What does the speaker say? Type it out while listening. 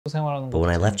But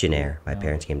when I left Jin my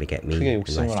parents came to get me and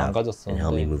my stuff and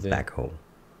helped me move back home.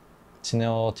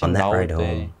 On that ride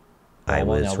home, I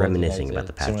was reminiscing about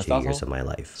the past 2 years of my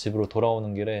life.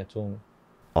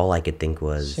 All I could think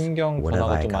was, what have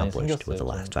I accomplished with the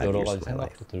last 5 years of my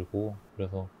life?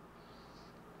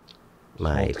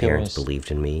 My parents believed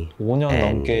in me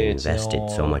and invested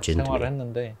so much into me. At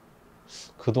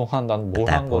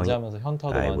that point,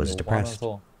 I was depressed.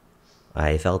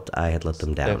 I felt I had let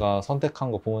them down.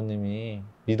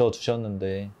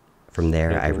 From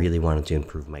there, I really wanted to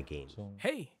improve my game.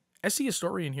 Hey, SC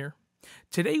Historian here.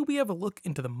 Today we have a look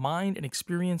into the mind and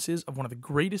experiences of one of the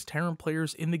greatest Terran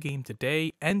players in the game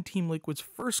today and Team Liquid's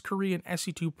first Korean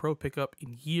SC2 Pro pickup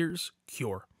in years,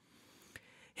 Cure.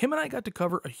 Him and I got to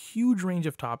cover a huge range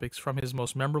of topics from his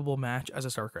most memorable match as a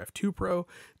StarCraft 2 Pro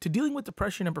to dealing with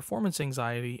depression and performance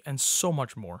anxiety and so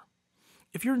much more.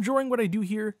 If you're enjoying what I do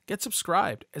here, get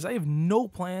subscribed, as I have no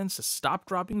plans to stop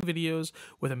dropping videos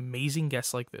with amazing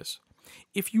guests like this.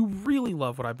 If you really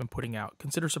love what I've been putting out,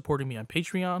 consider supporting me on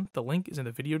Patreon. The link is in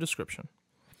the video description.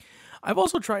 I've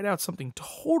also tried out something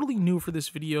totally new for this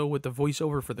video with the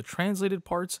voiceover for the translated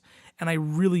parts, and I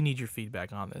really need your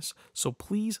feedback on this, so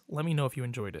please let me know if you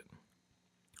enjoyed it.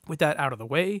 With that out of the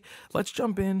way, let's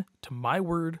jump in to my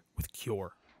word with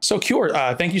Cure. So Cure,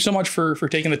 thank you so much for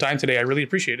taking the time today. I really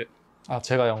appreciate it.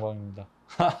 제가 영광입니다.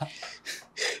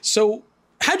 So,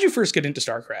 how'd you first get into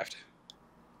StarCraft?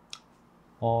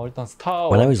 When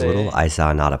I was little, I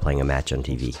saw Nada playing a match on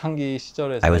TV.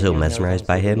 I was so mesmerized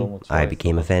by him, I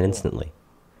became a fan instantly.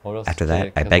 After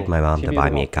that, I begged my mom to buy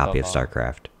me a copy of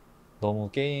StarCraft.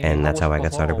 And that's how I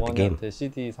got started with the game.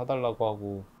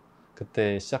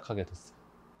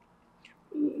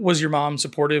 Was your mom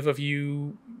supportive of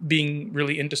you being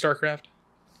really into StarCraft?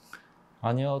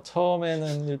 아니요,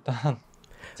 처음에는 일단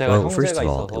Well, first of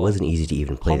all, it wasn't easy to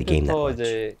even play the game that much.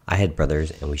 I had brothers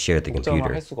and we shared the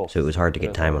computer, so it was hard to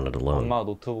get time on it alone.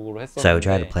 So I would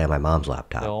try to play on my mom's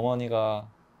laptop.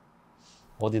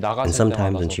 And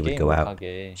sometimes when she would go out,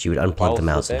 she would unplug the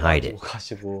mouse and hide it.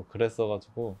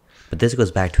 But this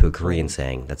goes back to a Korean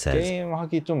saying that says,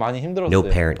 no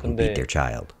parent can beat their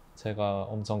child. So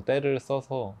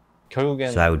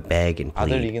I would beg and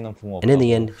plead, and in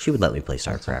the end, she would let me play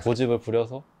StarCraft.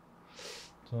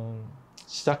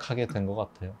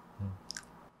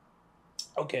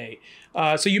 Okay,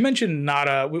 so you mentioned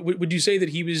Nada. Would you say that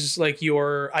he was like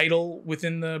your idol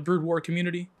within the Brood War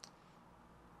community?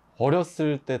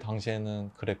 어렸을 때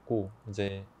당시에는 그랬고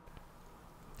이제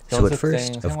So at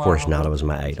first, of course, Nada was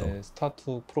my idol.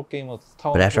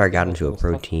 But after I got into a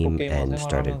pro team and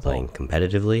started playing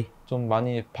competitively, 좀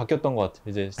많이 바뀌었던 것 같아요.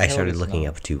 이제 I started looking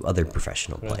up to other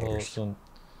professional players.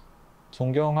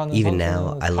 Even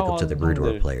now, I look up to the Brood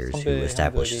War players who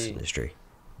established this industry.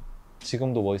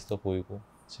 지금도 멋있어 보이고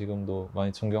지금도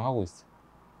많이 존경하고 있어요.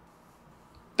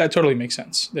 That totally makes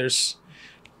sense. There's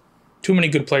too many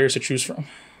good players to choose from.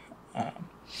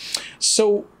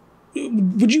 So,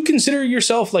 would you consider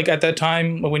yourself, like at that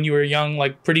time when you were young,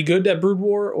 like pretty good at Brood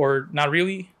War, or not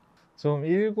really? 좀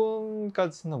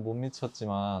 1군까지는 못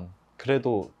미쳤지만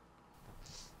그래도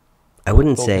I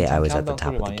wouldn't say I was at the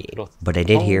top of the game, but I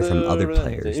did hear from other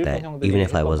players that even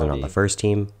if I wasn't on the first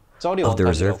team, of the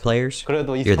reserve players,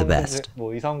 you're the best.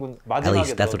 At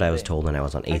least that's what I was told when I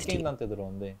was on 8th team.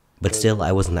 But still,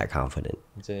 I wasn't that confident.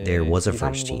 There was a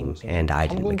first team, and I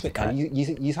didn't make the cut.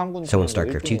 So when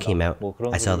StarCraft 2 came out,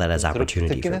 I saw that as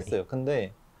opportunity for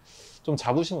me.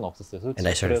 And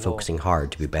I started focusing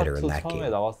hard to be better in that game.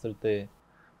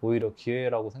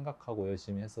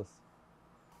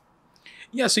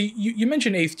 Yeah, so you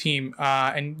mentioned 8th team,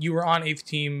 and you were on 8th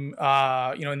team,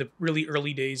 you know, in the really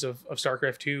early days of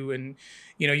StarCraft 2, and,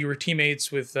 you know, you were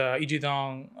teammates with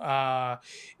Jaedong.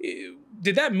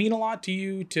 Did that mean a lot to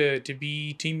you to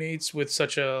be teammates with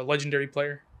such a legendary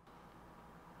player?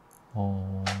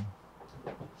 I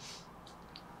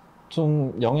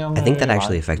think that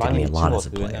actually affected me a lot as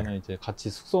a player.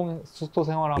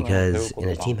 Because in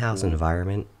a team house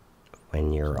environment,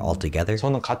 when you're all together, you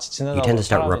tend to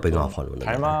start rubbing off on one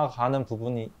another.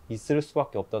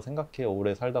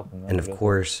 And of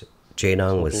course,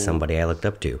 Jaedong was somebody I looked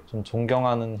up to.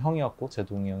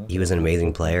 He was an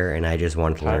amazing player, and I just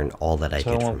wanted to learn all that I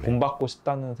could from him.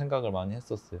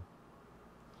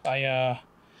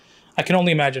 I can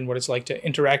only imagine what it's like to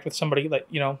interact with somebody that,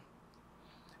 you know,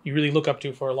 you really look up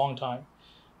to for a long time.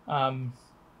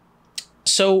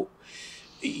 So,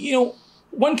 you know,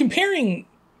 when comparing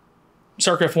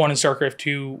StarCraft 1 and StarCraft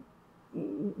 2,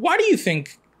 why do you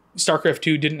think StarCraft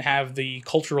 2 didn't have the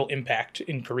cultural impact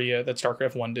in Korea that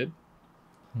StarCraft 1 did?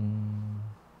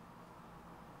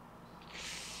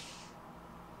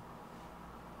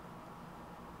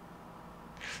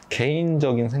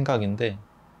 개인적인 생각인데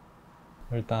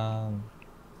일단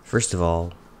First of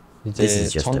all, this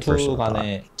is just a personal thought,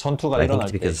 but I think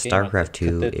it's because StarCraft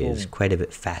 2 is quite a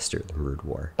bit faster than Brood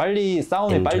War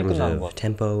in terms of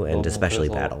tempo and especially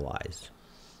battle-wise.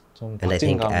 And I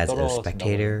think as a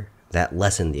spectator, that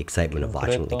lessened the excitement of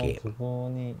watching the game.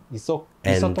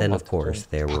 And then of course,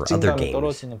 there were other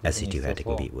games SC2 had to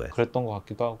compete with.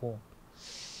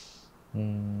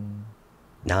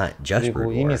 Not just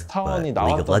Brood War, but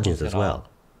League of Legends as well.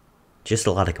 Just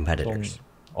a lot of competitors.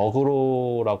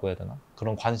 어그로라고 해야 되나?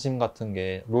 그런 관심 같은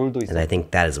게 롤도 있었고. And I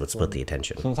think that is what split the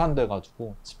attention.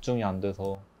 분산돼가지고 집중이 안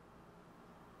돼서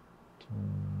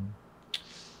좀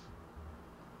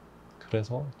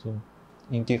그래서 좀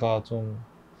인기가 좀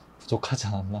부족하지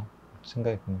않았나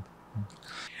생각이 듭니다.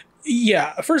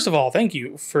 Yeah, first of all, thank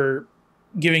you for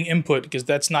giving input because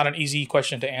that's not an easy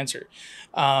question to answer.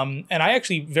 And I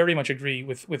actually very much agree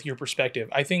with your perspective.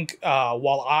 I think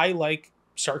while I like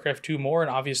StarCraft 2 more, and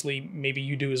obviously maybe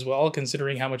you do as well,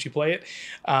 considering how much you play it,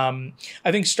 I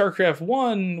think StarCraft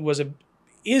 1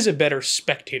 is a better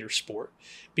spectator sport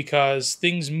because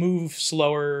things move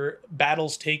slower,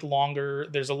 battles take longer,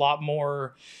 there's a lot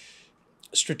more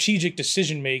strategic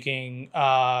decision making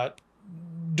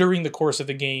during the course of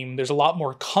the game. There's a lot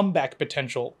more comeback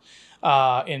potential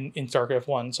in StarCraft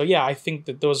 1. So yeah, I think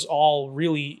that those all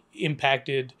really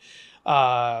impacted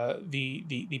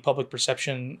the public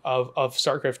perception of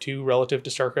StarCraft 2 relative to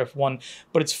StarCraft 1.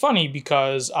 But it's funny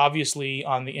because obviously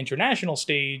on the international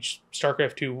stage,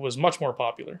 StarCraft 2 was much more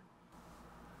popular.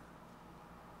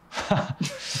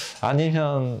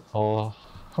 아니면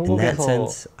in that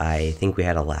sense, I think we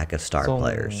had a lack of star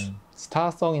players.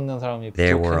 스타성 있는 사람이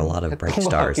There were a lot of bright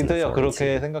stars in the foreign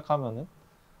그렇게 scene. 생각하면은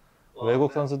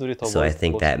외국 선수들이 더 So I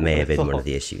think that may have been one of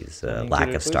the issues,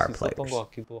 lack of star players.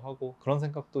 것 같기도 하고 그런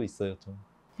생각도 있어요 좀.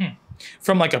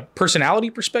 From like a personality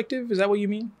perspective, is that what you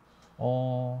mean?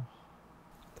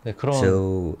 네, 그런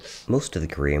So most of the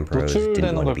Korean pros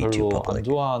didn't want to be too public.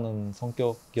 좋아하는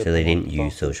성격이었던 So they didn't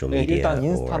use social media 일단 or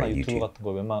인스타나 유튜브 YouTube. 같은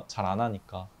걸 웬만 잘 안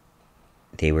하니까.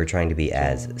 They were trying to be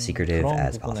as secretive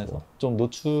as possible. 좀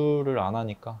노출을 안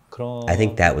하니까 그런. I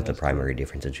think that was the primary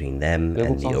difference between them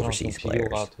and the overseas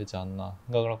players. 되지 않나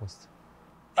생각을 하고 있어요.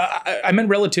 I meant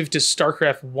relative to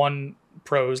StarCraft 1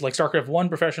 pros, like StarCraft 1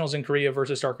 professionals in Korea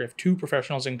versus StarCraft 2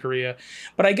 professionals in Korea.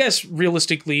 But I guess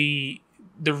realistically,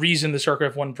 the reason the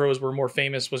StarCraft 1 pros were more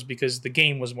famous was because the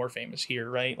game was more famous here,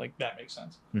 right? Like that makes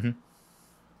sense.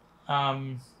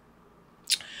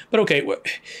 But okay,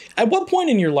 at what point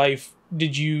in your life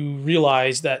did you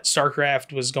realize that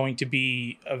StarCraft was going to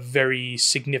be a very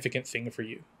significant thing for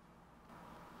you?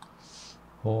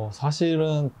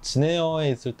 사실은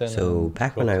진에어에 있을 때는 So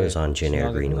back when I was on Jin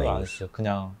Air Green Wings,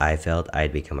 I felt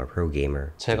I'd become a pro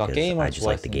gamer 제가 because I just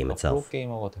liked the game itself.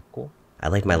 프로게이머가 됐고 I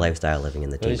liked my lifestyle living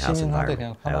in the team house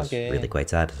environment. I was really quite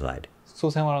satisfied.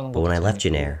 But when I left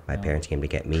Jin Air, my parents came to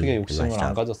get me and my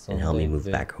stuff and help me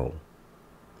move back home.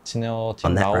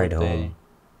 On that ride home,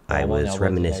 I was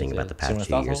reminiscing about the past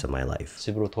 2 years of my life.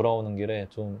 집으로 돌아오는 길에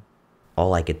좀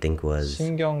All I could think was,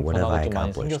 신경 what have I 변화가 좀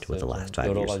많이 accomplished with the 생겼어요. last 5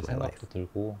 여러 years 가지 of my life? 생각도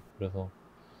들고 그래서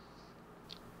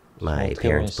My 어떻게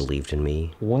parents 보면 believed in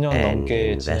me 5년 and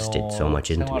넘게 invested so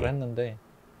much into 생활을 me. 했는데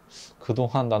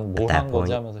그동안 난 At 뭘 that 한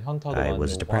거지 point, 하면서 현타도 I 많이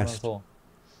was 오고 depressed. 하면서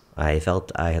I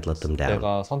felt I had let them down.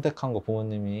 내가 선택한 거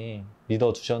부모님이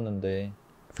믿어 주셨는데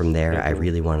From there, I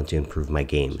really wanted to improve my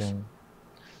games. 좀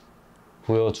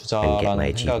And get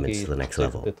my 보여주자라는 achievements 생각이 to the next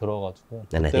level. 그때 들어가지고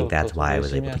And I think that's 그때부터 why I 좀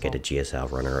was 열심히 able to get a 해서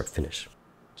GSL runner-up finish.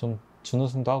 좀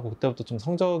준우승도 하고 그때부터 좀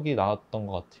성적이 나왔던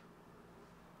것 같아요.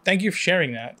 Thank you for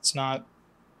sharing that. It's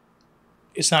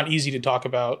not easy to talk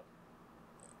about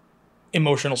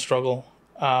emotional struggle.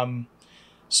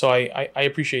 So I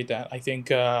appreciate that. I think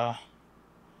that's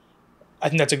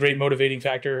a great motivating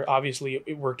factor. Obviously,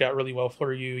 it worked out really well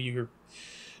for you. You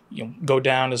go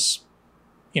down as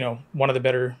one of the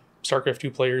better StarCraft 2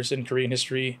 players in Korean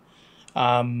history,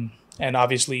 and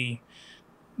obviously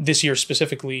this year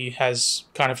specifically has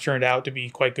kind of turned out to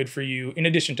be quite good for you. In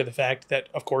addition to the fact that,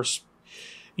 of course,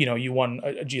 you won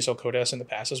a GSL Code S in the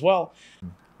past as well.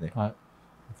 네.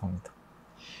 감사합니다.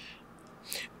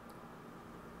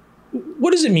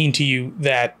 What does it mean to you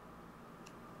that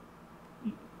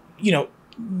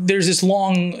there's this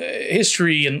long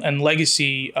history and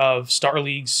legacy of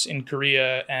Starleagues in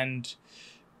Korea, and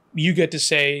you get to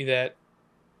say that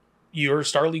you're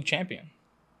Starleague Champion?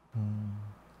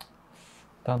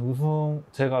 After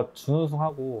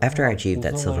I achieved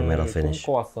that silver medal finish,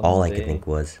 all I could think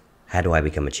was, how do I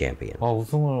become a champion?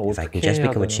 If I can just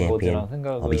become a champion,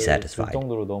 I'll be satisfied.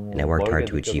 And I worked hard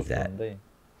to achieve that.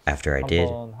 after I did,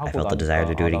 I felt the desire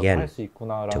to do it again,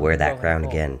 to wear that crown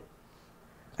again.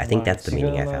 I think that's the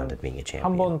meaning I found in being a champion.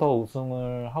 한 번 더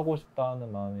우승을 하고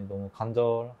싶다는 마음이 너무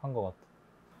간절한 것 같아.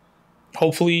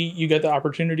 Hopefully you get the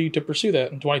opportunity to pursue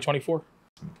that in 2024.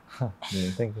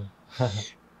 네, thank you.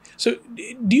 So,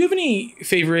 do you have any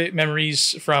favorite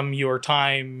memories from your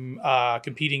time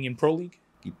competing in Proleague?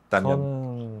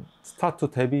 저는 스타트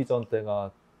데뷔전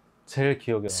때가 제일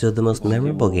기억에 So the most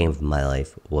memorable game of my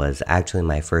life was actually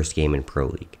my first game in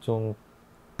Proleague. 좀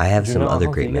I have some other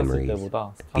great memories,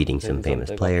 beating some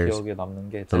famous players,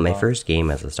 but my first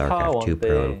game as a StarCraft 2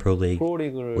 Pro in Proleague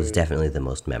was definitely the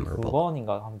most memorable.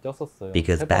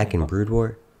 Because back in Brood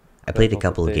War, I played a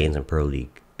couple of games in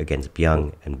Proleague against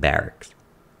Byung and Barracks,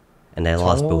 and I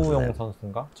lost both of them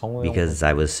because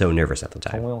I was so nervous at the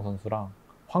time.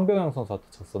 황병영 선수한테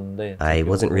졌었는데 I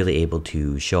wasn't really able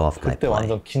to show off my 그때 play.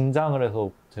 완전 긴장을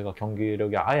해서 제가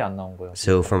경기력이 아예 안 나온 거예요.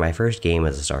 So for my first game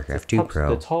as a StarCraft 2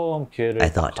 Pro, I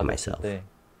thought to myself,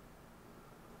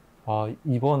 아,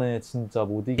 이번에 진짜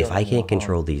못 if I can't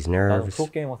control these nerves,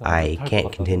 I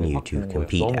can't continue to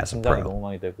compete as a pro. 너무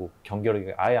많이 되고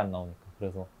경기력이 아예 안 나오니까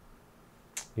그래서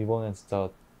이번에 진짜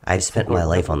I've spent my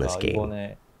life on this game.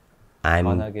 I'm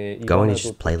going to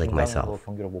just play like myself.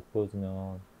 경기력 못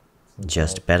보여주면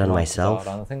Just bet on myself,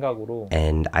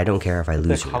 and I don't care if I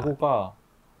lose or not.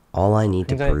 All I need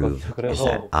to prove is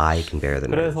that I can bear the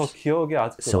nerves.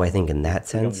 So I think in that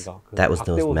sense, that was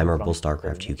the most memorable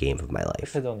StarCraft 2 game of my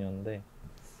life.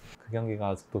 그 경기가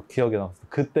아직도 기억에 남았어요.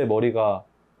 그때 머리가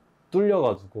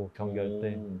뚫려가지고 경기할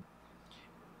때.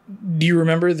 Do you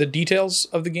remember the details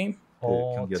of the game?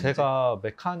 제가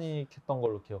메카닉 했던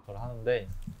걸로 기억을 하는데.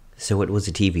 So it was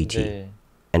a TVT.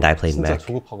 And I played mech.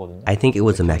 I think it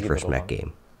was a mech versus mech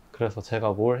game.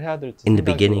 In the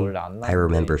beginning, I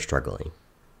remember struggling.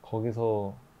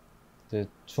 But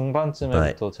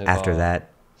after that,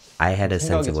 I had a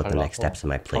sense of what the next steps in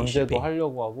my play should be.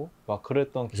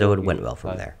 So it went well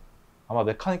from there.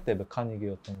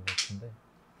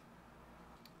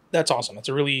 That's awesome. It's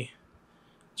a really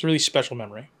special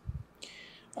memory.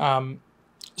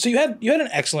 So you had an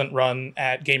excellent run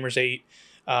at Gamers 8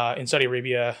 in Saudi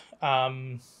Arabia.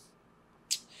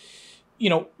 You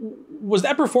know, was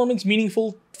that performance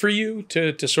meaningful for you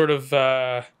to sort of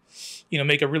you know,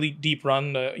 make a really deep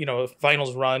run, you know, a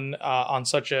finals run on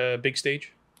such a big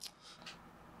stage?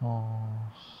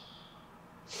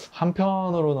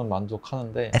 한편으로는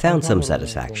만족하는데. I found some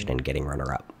satisfaction in getting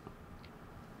runner-up.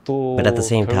 But at the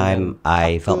same time,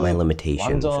 I felt my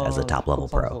limitations as a top-level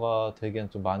pro.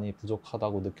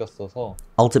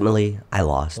 Ultimately, I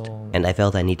lost, and I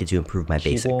felt I needed to improve my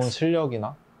basics.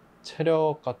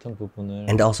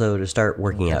 And also to start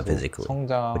working out physically,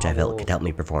 which I felt could help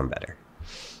me perform better.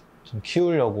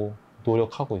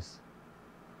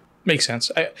 Makes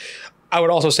sense. I would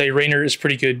also say Rainer is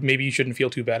pretty good. Maybe you shouldn't feel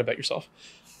too bad about yourself.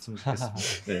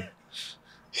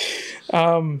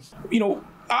 You know,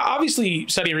 obviously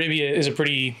Saudi Arabia is a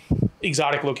pretty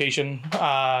exotic location.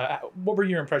 What were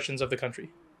your impressions of the country?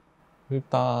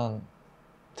 일단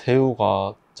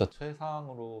대우가 진짜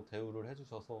최상으로 대우를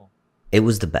해주셔서. It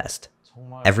was the best.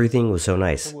 Everything was so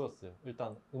nice.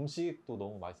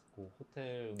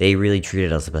 They really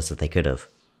treated us the best that they could have.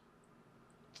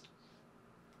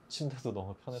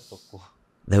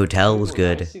 The hotel was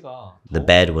good. The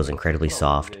bed was incredibly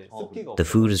soft. The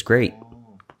food was great.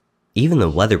 Even the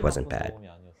weather wasn't bad.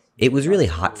 It was really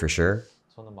hot for sure,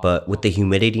 but with the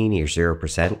humidity near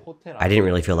 0%, I didn't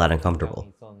really feel that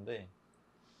uncomfortable.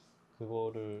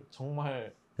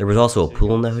 There was also a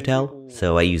pool in the hotel,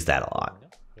 so I used that a lot.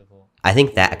 I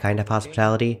think that kind of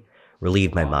hospitality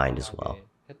relieved my mind as well,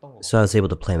 so I was able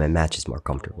to play my matches more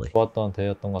comfortably.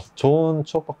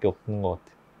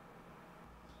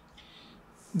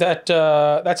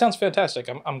 That sounds fantastic.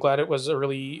 I'm glad it was a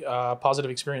really positive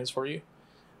experience for you.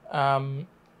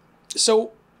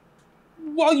 So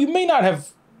while you may not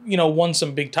have, you know, won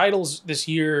some big titles this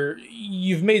year,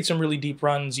 you've made some really deep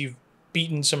runs. You've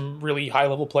beaten some really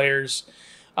high-level players.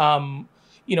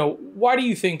 You know, why do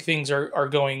you think things are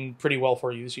going pretty well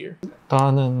for you this year?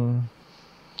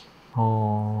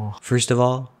 First of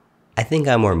all, I think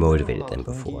I'm more motivated than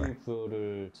before.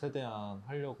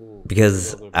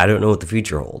 Because I don't know what the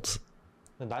future holds.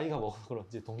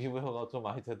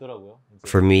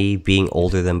 For me, being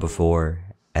older than before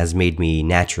has made me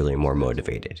naturally more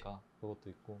motivated.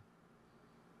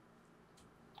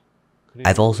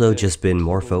 I've also just been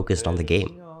more focused on the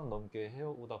game.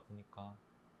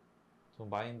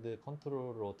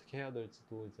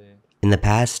 In the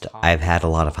past, I've had a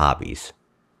lot of hobbies.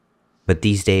 But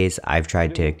these days, I've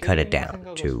tried to cut it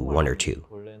down to 1 or 2.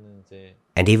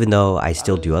 And even though I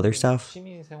still do other stuff,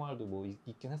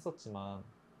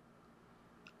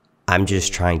 I'm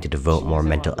just trying to devote more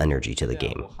mental energy to the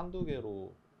game.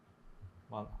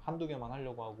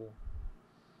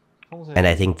 And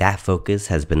I think that focus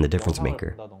has been the difference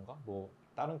maker.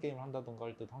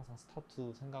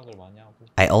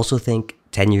 I also think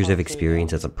 10 years of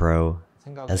experience as a pro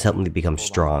has helped me become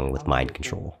strong with mind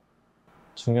control.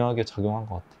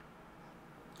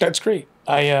 That's great.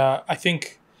 I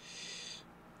think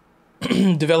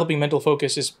developing mental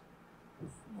focus is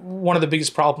one of the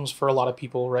biggest problems for a lot of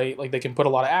people, right? Like they can put a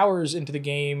lot of hours into the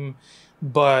game,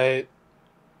 but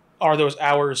are those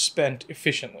hours spent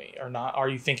efficiently or not? Are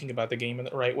you thinking about the game in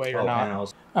the right way or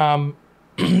not?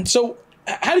 So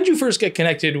how did you first get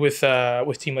connected with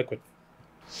Team Liquid?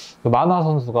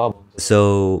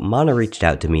 So Mana reached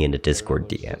out to me in a Discord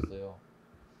DM.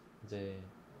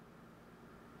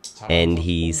 And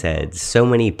he said so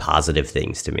many positive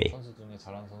things to me.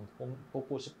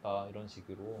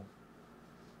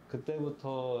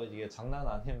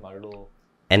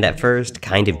 And at first,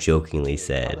 kind of jokingly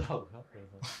said,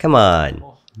 "Come on,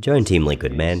 join Team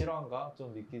Liquid, man."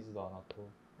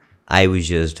 I was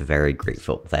just very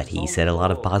grateful that he said a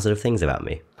lot of positive things about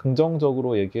me.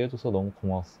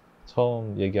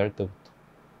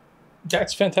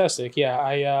 That's fantastic.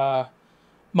 Yeah,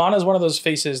 Mana's one of those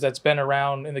faces that's been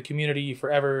around in the community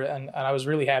forever, and I was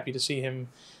really happy to see him,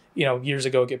 years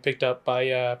ago get picked up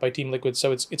by Team Liquid.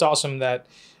 So it's awesome that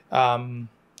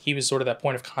he was sort of that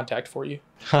point of contact for you.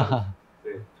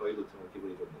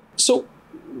 So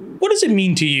what does it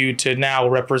mean to you to now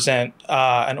represent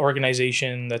an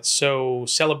organization that's so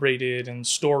celebrated and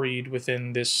storied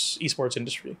within this esports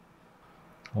industry?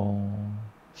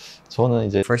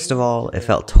 First of all, it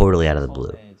felt totally out of the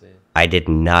blue. I did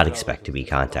not expect to be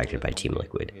contacted by Team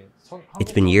Liquid.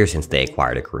 It's been years since they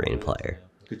acquired a Korean player.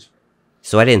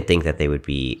 So I didn't think that they would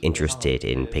be interested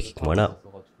in picking one up.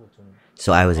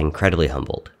 So I was incredibly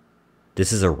humbled.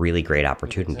 This is a really great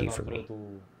opportunity for me.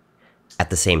 At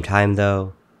the same time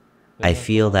though, I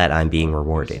feel that I'm being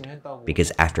rewarded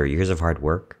because after years of hard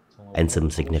work and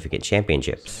some significant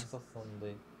championships,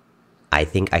 I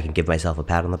think I can give myself a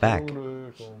pat on the back.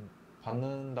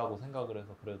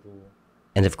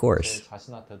 And of course,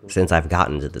 since I've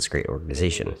gotten to this great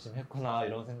organization,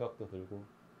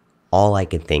 all I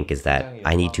can think is that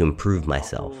I need to improve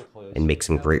myself and make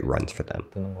some great runs for them.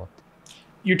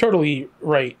 You're totally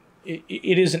right.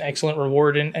 It is an excellent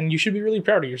reward, and you should be really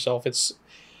proud of yourself. It's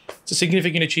a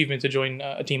significant achievement to join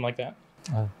a team like that.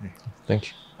 Thank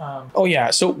you. Oh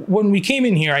yeah, so when we came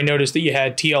in here, I noticed that you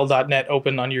had TL.net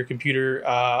open on your computer.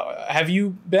 Have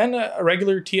you been a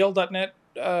regular TL.net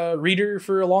reader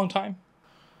for a long time?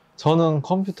 So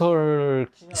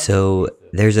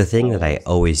there's a thing that I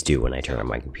always do when I turn on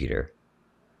my computer.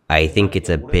 I think it's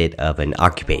a bit of an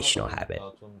occupational habit.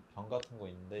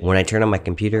 When I turn on my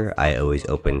computer, I always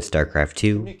open StarCraft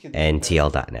 2 and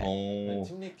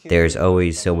TL.net. There's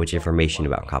always so much information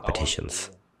about competitions.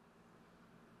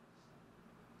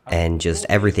 And just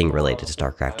everything related to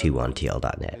StarCraft 2 on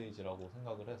TL.net.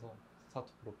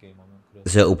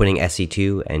 So opening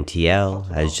SC2 and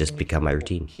TL has just become my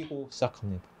routine.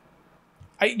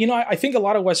 I think a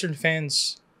lot of Western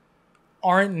fans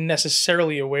aren't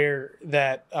necessarily aware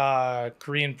that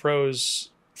Korean pros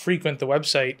frequent the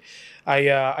website.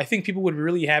 I think people would be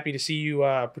really happy to see you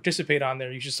participate on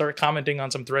there. You should start commenting on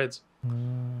some threads.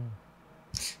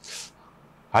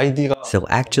 So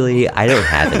actually, I don't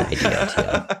have an ID on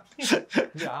TL.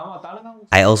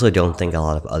 I also don't think a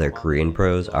lot of other Korean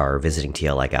pros are visiting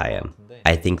TL like I am.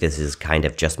 I think this is kind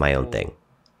of just my own thing.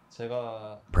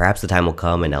 Perhaps the time will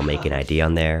come and I'll make an ID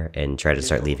on there and try to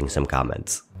start leaving some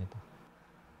comments.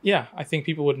 Yeah, I think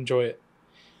people would enjoy it.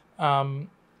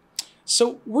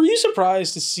 So were you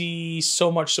surprised to see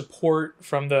so much support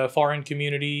from the foreign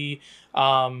community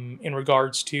in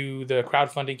regards to the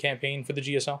crowdfunding campaign for the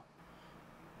GSL?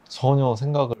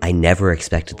 I never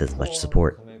expected this much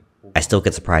support. I still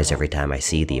get surprised every time I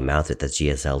see the amount that the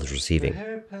GSL is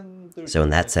receiving. So in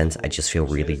that sense, I just feel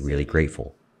really, really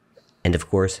grateful. And of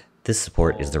course, this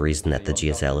support is the reason that the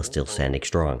GSL is still standing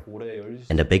strong,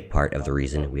 and a big part of the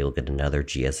reason we will get another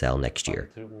GSL next year.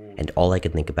 And all I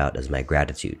can think about is my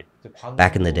gratitude.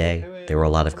 Back in the day, there were a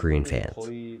lot of Korean fans,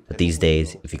 but these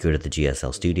days, if you go to the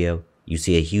GSL studio, you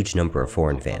see a huge number of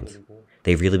foreign fans.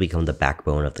 They've really become the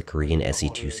backbone of the Korean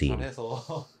SE2 scene.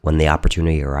 When the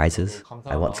opportunity arises,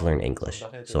 I want to learn English,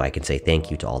 so I can say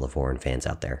thank you to all the foreign fans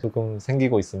out there.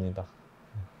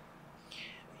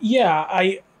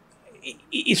 Yeah,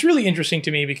 it's really interesting to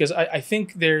me because I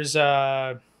think there's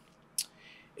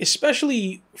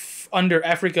especially under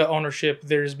Afreeca ownership,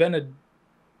 there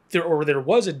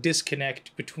was a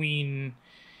disconnect between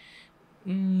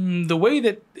the way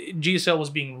that GSL was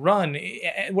being run.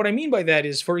 What I mean by that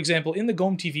is, for example, in the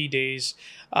GomTV days,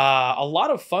 a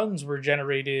lot of funds were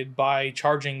generated by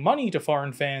charging money to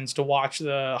foreign fans to watch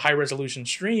the high-resolution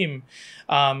stream.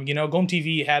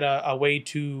 GomTV had a way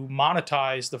to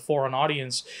monetize the foreign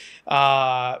audience,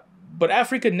 but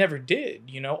Afreeca never did.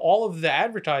 All of the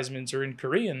advertisements are in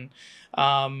Korean.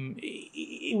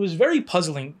 It was very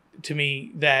puzzling to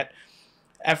me that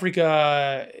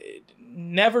Afreeca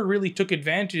never really took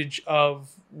advantage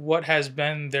of what has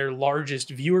been their largest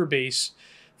viewer base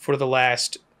for the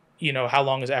last, how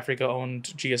long has Afreeca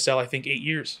owned GSL? I think 8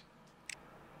 years.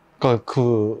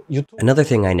 Another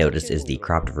thing I noticed is the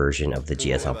cropped version of the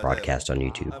GSL broadcast on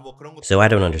YouTube, so I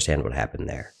don't understand what happened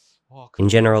there. In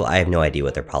general, I have no idea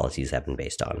what their policies have been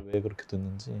based on.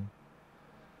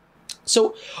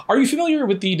 So, are you familiar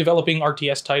with the developing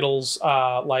RTS titles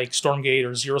like Stormgate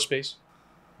or Zerospace?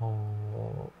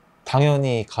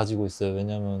 당연히 가지고 있어요.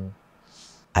 왜냐면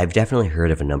I've definitely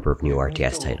heard of a number of new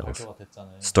RTS titles.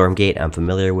 Stormgate I'm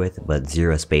familiar with, but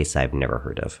Zerospace I've never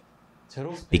heard of.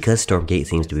 Because Stormgate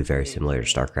seems to be very similar to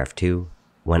StarCraft 2,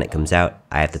 when it comes out,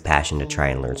 I have the passion to try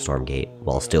and learn Stormgate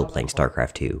while still playing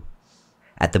StarCraft 2.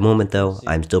 At the moment though,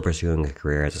 I'm still pursuing a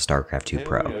career as a StarCraft 2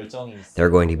 pro. There are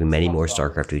going to be many more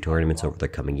StarCraft 2 tournaments over the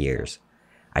coming years.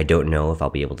 I don't know if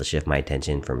I'll be able to shift my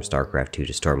attention from StarCraft 2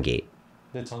 to Stormgate.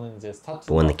 But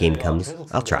when the game comes,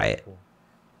 I'll try it.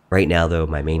 Right now though,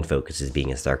 my main focus is being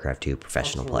a StarCraft 2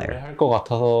 professional player. 할 것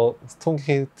같아서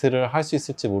스톰게이트를 할 수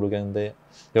있을지 모르겠는데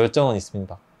열정은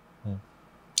있습니다.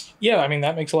 Yeah, I mean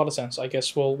that makes a lot of sense. I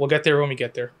guess we'll get there when we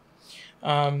get there.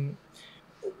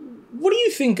 What do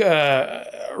you think a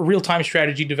real-time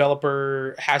strategy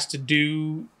developer has to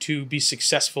do to be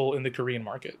successful in the Korean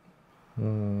market?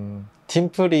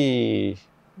 팀플이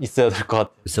있어야 될 것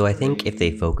같아요. So I think if they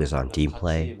focus on team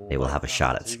play, they will have a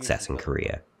shot at success in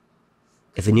Korea.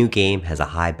 If a new game has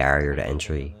a high barrier to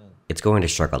entry, it's going to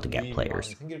struggle to get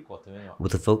players.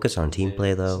 With a focus on team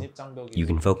play though, you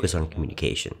can focus on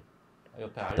communication.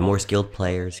 The more skilled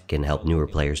players can help newer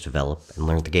players develop and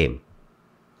learn the game.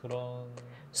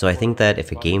 So I think that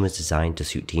if a game is designed to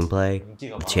suit team play,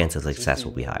 the chance of success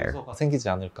will be higher. 생기지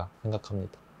않을까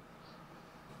생각합니다.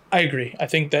 I agree. I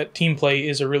think that team play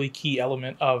is a really key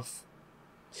element of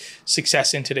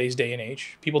success in today's day and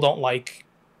age. People don't like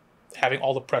having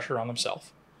all the pressure on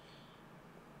themselves.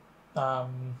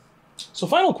 So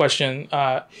final question.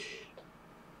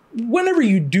 Whenever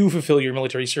you do fulfill your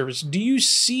military service, do you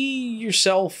see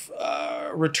yourself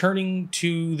returning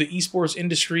to the esports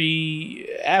industry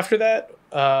after that?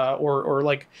 Or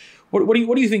like, what do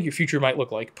you think your future might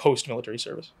look like post-military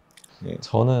service?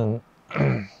 저는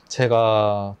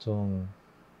제가 좀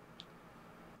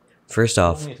First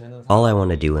off, all I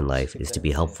want to do in life is to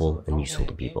be helpful and useful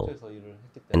to people.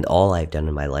 And all I've done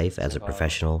in my life as a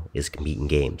professional is compete in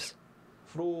games.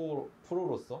 So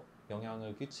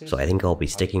I think I'll be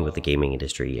sticking with the gaming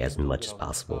industry as much as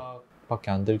possible.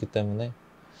 밖에 안 들기 때문에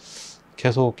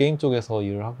계속 게임 쪽에서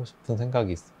일을 하고 싶은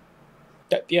생각이 있어.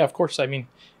 Yeah, of course. I mean,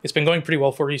 it's been going pretty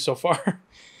well for you so far.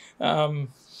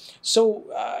 So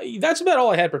that's about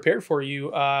all I had prepared for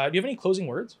you. Do you have any closing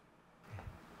words?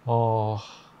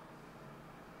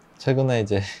 최근에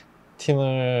이제 팀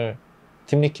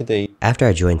리퀴드에 After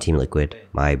I joined Team Liquid,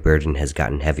 my burden has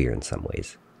gotten heavier in some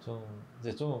ways.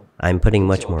 I'm putting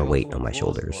much more weight on my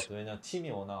shoulders.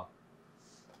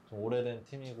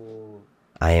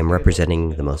 I am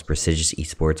representing the most prestigious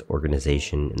esports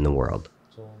organization in the world.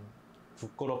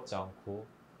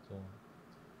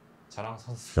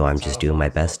 So I'm just doing my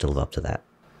best to live up to that.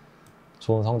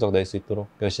 좋은 성적 낼 수 있도록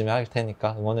열심히 할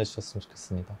테니까 응원해 주셨으면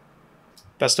좋겠습니다.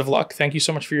 Best of luck. Thank you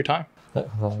so much for your time. 네,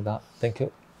 감사합니다. Thank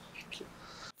you.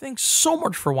 Thanks so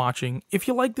much for watching. If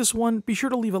you like this one, be sure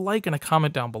to leave a like and a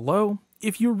comment down below.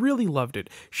 If you really loved it,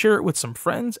 share it with some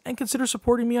friends and consider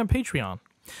supporting me on Patreon.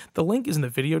 The link is in the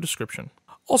video description.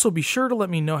 Also, be sure to let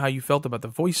me know how you felt about the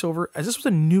voiceover, as this was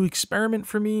a new experiment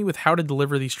for me with how to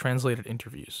deliver these translated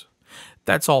interviews.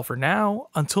 That's all for now.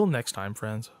 Until next time,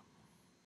 friends.